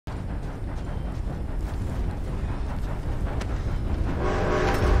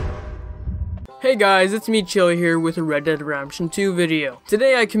Hey guys, it's me Chilly here with a Red Dead Redemption 2 video.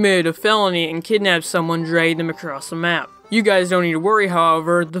 Today I committed a felony and kidnapped someone, dragged them across the map. You guys don't need to worry,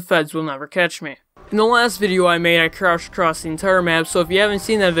 however, the feds will never catch me. In the last video I made, I crouched across the entire map, so if you haven't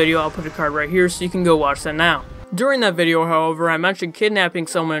seen that video, I'll put a card right here so you can go watch that now. During that video, however, I mentioned kidnapping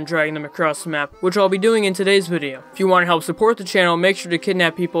someone and dragging them across the map, which I'll be doing in today's video. If you want to help support the channel, make sure to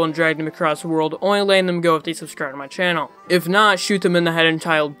kidnap people and drag them across the world, only letting them go if they subscribe to my channel. If not, shoot them in the head and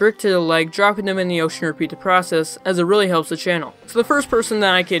tie a brick to the leg, dropping them in the ocean and repeat the process, as it really helps the channel. So the first person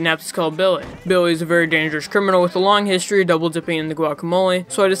that I kidnapped is called Billy. Billy is a very dangerous criminal with a long history of double dipping in the guacamole,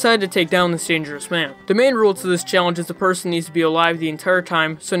 so I decided to take down this dangerous man. The main rule to this challenge is the person needs to be alive the entire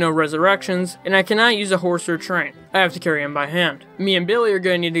time, so no resurrections, and I cannot use a horse or a train. I have to carry him by hand. Me and Billy are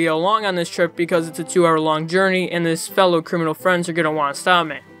going to need to get along on this trip because it's a 2-hour long journey and his fellow criminal friends are going to want to stop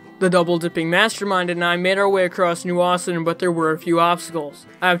me. The double dipping mastermind and I made our way across New Austin, but there were a few obstacles.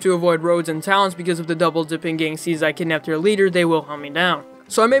 I have to avoid roads and towns because if the double dipping gang sees I kidnapped their leader, they will hunt me down.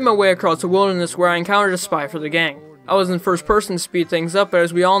 So I made my way across the wilderness where I encountered a spy for the gang. I was in first person to speed things up, but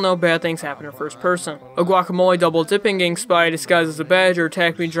as we all know, bad things happen in first person. A guacamole double dipping gang spy disguised as a badger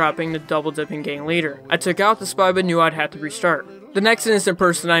attacked me, dropping the double dipping gang leader. I took out the spy but knew I'd have to restart. The next innocent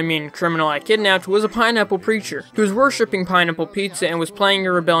person, criminal I kidnapped, was a pineapple preacher. He was worshipping pineapple pizza and was planning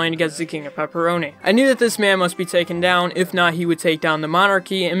a rebellion against the king of pepperoni. I knew that this man must be taken down, if not he would take down the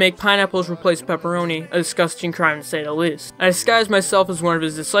monarchy and make pineapples replace pepperoni, a disgusting crime to say the least. I disguised myself as one of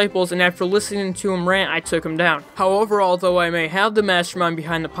his disciples and after listening to him rant, I took him down. However, although I may have the mastermind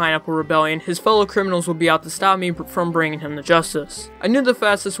behind the pineapple rebellion, his fellow criminals will be out to stop me from bringing him to justice. I knew the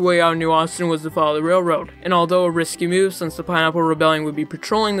fastest way out of New Austin was to follow the railroad, and although a risky move since the pineapple rebellion would be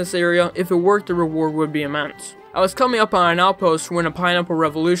patrolling this area, if it worked the reward would be immense. I was coming up on an outpost when a pineapple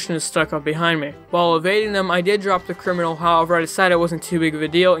revolutionist stuck up behind me. While evading them, I did drop the criminal, however I decided it wasn't too big of a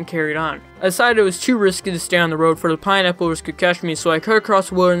deal and carried on. I decided it was too risky to stay on the road for the pineapplers could catch me, so I cut across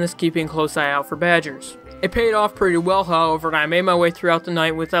the wilderness keeping a close eye out for badgers. It paid off pretty well, however, and I made my way throughout the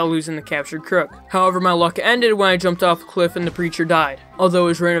night without losing the captured crook. However, my luck ended when I jumped off a cliff and the preacher died. Although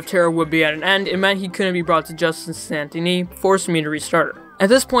his reign of terror would be at an end, it meant he couldn't be brought to justice in Saint-Denis, forcing me to restart it. At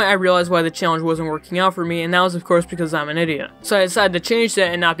this point, I realized why the challenge wasn't working out for me, and that was of course because I'm an idiot. So I decided to change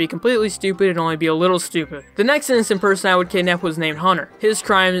that and not be completely stupid and only be a little stupid. The next innocent person I would kidnap was named Hunter. His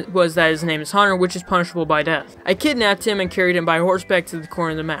crime was that his name is Hunter, which is punishable by death. I kidnapped him and carried him by horseback to the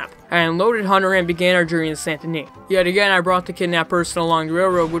corner of the map. I unloaded Hunter and began our journey to Saint-Denis. Yet again, I brought the kidnapped person along the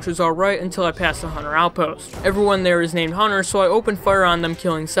railroad, which was alright until I passed the Hunter outpost. Everyone there is named Hunter, so I opened fire on them,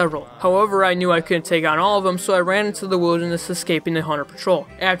 killing several. However, I knew I couldn't take on all of them, so I ran into the wilderness, escaping the Hunter patrol.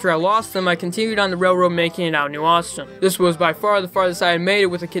 After I lost them, I continued on the railroad, making it out of New Austin. This was by far the farthest I had made it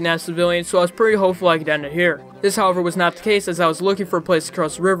with a kidnapped civilian, so I was pretty hopeful I could end it here. This, however, was not the case as I was looking for a place to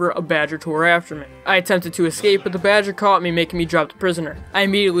cross the river. A badger tore after me. I attempted to escape, but the badger caught me, making me drop the prisoner. I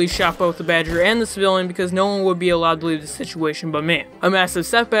immediately shot both the badger and the civilian because no one would be allowed to leave the situation but me. A massive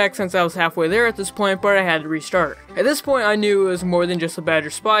setback since I was halfway there at this point, but I had to restart. At this point, I knew it was more than just a badger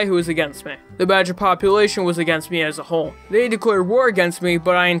spy who was against me. The badger population was against me as a whole. They declared war against me,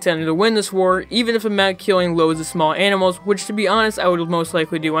 but I intended to win this war, even if it meant killing loads of small animals, which to be honest, I would most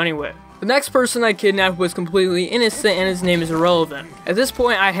likely do anyway. The next person I kidnapped was completely innocent and his name is irrelevant. At this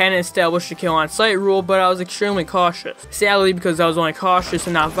point I hadn't established a kill on sight rule, but I was extremely cautious. Sadly, because I was only cautious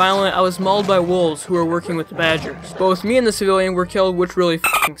and not violent, I was mauled by wolves who were working with the badgers. Both me and the civilian were killed, which really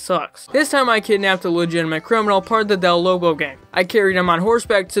f***ing sucks. This time I kidnapped a legitimate criminal, part of the Del Lobo gang. I carried him on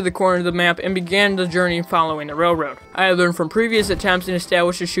horseback to the corner of the map and began the journey following the railroad. I had learned from previous attempts and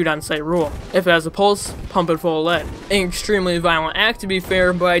established a shoot on sight rule. If it has a pulse, pump it full of lead. An extremely violent act to be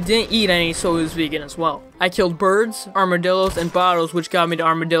fair, but I didn't eat any, so it was vegan as well. I killed birds, armadillos, and bottles, which got me to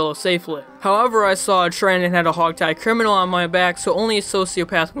armadillo safely. However, I saw a train and had a hogtie criminal on my back, so only a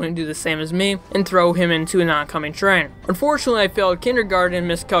sociopath wouldn't do the same as me and throw him into an oncoming train. Unfortunately, I failed kindergarten and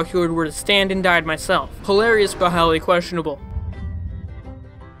miscalculated where to stand and died myself. Hilarious but highly questionable.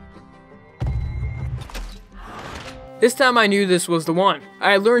 This time I knew this was the one.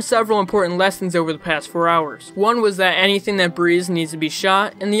 I had learned several important lessons over the past 4 hours. One was that anything that breathes needs to be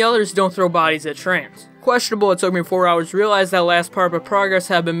shot, and the others don't throw bodies at trains. Questionable, it took me 4 hours to realize that last part, but progress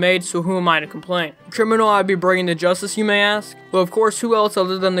had been made, so who am I to complain? The criminal I'd be bringing to justice, you may ask? Well, of course, who else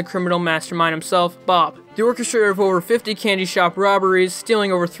other than the criminal mastermind himself, Bob. The orchestrator of over 50 candy shop robberies,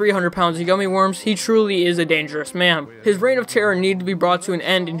 stealing over 300 pounds of gummy worms, he truly is a dangerous man. His reign of terror needed to be brought to an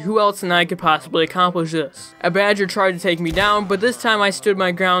end, and who else than I could possibly accomplish this? A badger tried to take me down, but this time I stood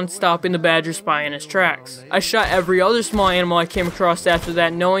my ground, stopping the badger spy in his tracks. I shot every other small animal I came across after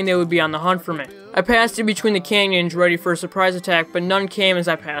that, knowing they would be on the hunt for me. I passed in between the canyons ready for a surprise attack, but none came as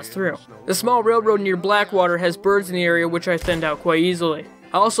I passed through. The small railroad near Blackwater has birds in the area which I thinned out quite easily.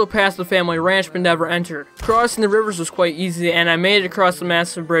 I also passed the family ranch but never entered. Crossing the rivers was quite easy and I made it across the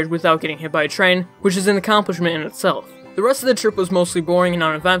massive bridge without getting hit by a train, which is an accomplishment in itself. The rest of the trip was mostly boring and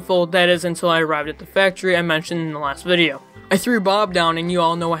uneventful, that is until I arrived at the factory I mentioned in the last video. I threw Bob down and you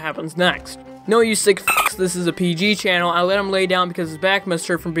all know what happens next. No, you sick f***s, this is a PG channel. I let him lay down because his back must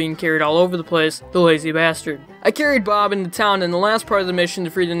hurt from being carried all over the place, the lazy bastard. I carried Bob into town and the last part of the mission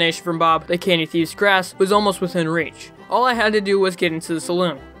to free the nation from Bob, the candy thief's grasp, was almost within reach. All I had to do was get into the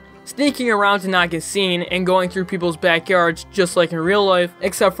saloon. Sneaking around to not get seen and going through people's backyards just like in real life,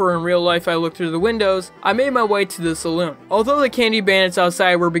 except for in real life I looked through the windows, I made my way to the saloon. Although the candy bandits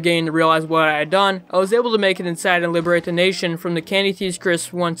outside were beginning to realize what I had done, I was able to make it inside and liberate the nation from the candy thief's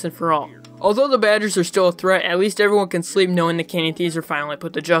grasp once and for all. Although the badgers are still a threat, at least everyone can sleep knowing the candy thieves are finally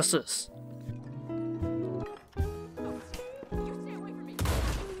put to justice.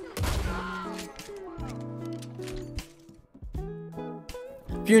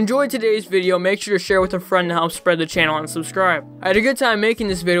 If you enjoyed today's video, make sure to share with a friend to help spread the channel and subscribe. I had a good time making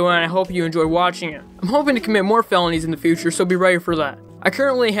this video and I hope you enjoyed watching it. I'm hoping to commit more felonies in the future, so be ready for that. I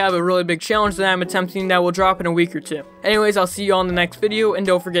currently have a really big challenge that I'm attempting that will drop in a week or two. Anyways, I'll see you all in the next video, and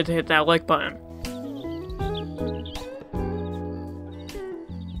don't forget to hit that like button.